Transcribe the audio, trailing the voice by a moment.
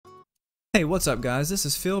Hey, what's up guys? This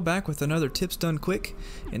is Phil back with another Tips Done Quick.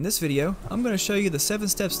 In this video, I'm going to show you the 7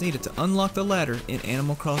 steps needed to unlock the ladder in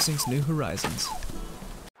Animal Crossing's New Horizons.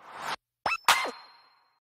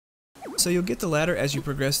 So you'll get the ladder as you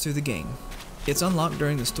progress through the game. It's unlocked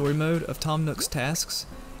during the story mode of Tom Nook's tasks,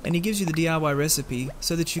 and he gives you the DIY recipe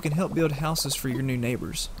so that you can help build houses for your new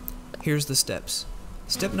neighbors. Here's the steps.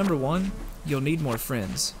 Step number 1, you'll need more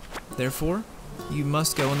friends. Therefore, you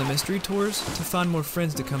must go on the mystery tours to find more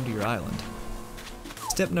friends to come to your island.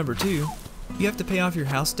 Step number 2, you have to pay off your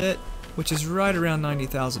house debt, which is right around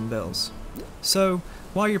 90,000 bells. So,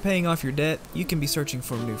 while you're paying off your debt, you can be searching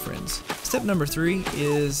for new friends. Step number 3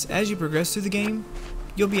 is, as you progress through the game,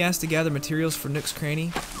 you'll be asked to gather materials for Nook's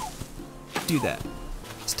Cranny. Do that.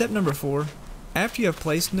 Step number 4, after you have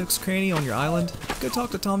placed Nook's Cranny on your island, go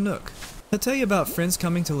talk to Tom Nook. He'll tell you about friends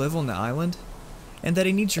coming to live on the island, and that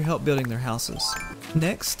he needs your help building their houses.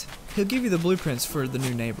 Next, he'll give you the blueprints for the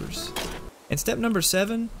new neighbors. And step number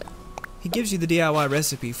 7, he gives you the DIY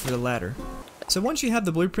recipe for the ladder. So once you have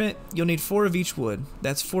the blueprint, you'll need 4 of each wood.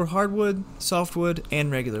 That's 4 hardwood, softwood,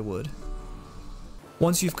 and regular wood.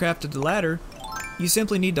 Once you've crafted the ladder, you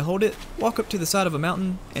simply need to hold it, walk up to the side of a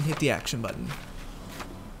mountain, and hit the action button.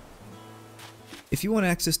 If you want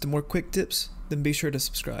access to more quick tips, then be sure to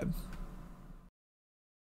subscribe.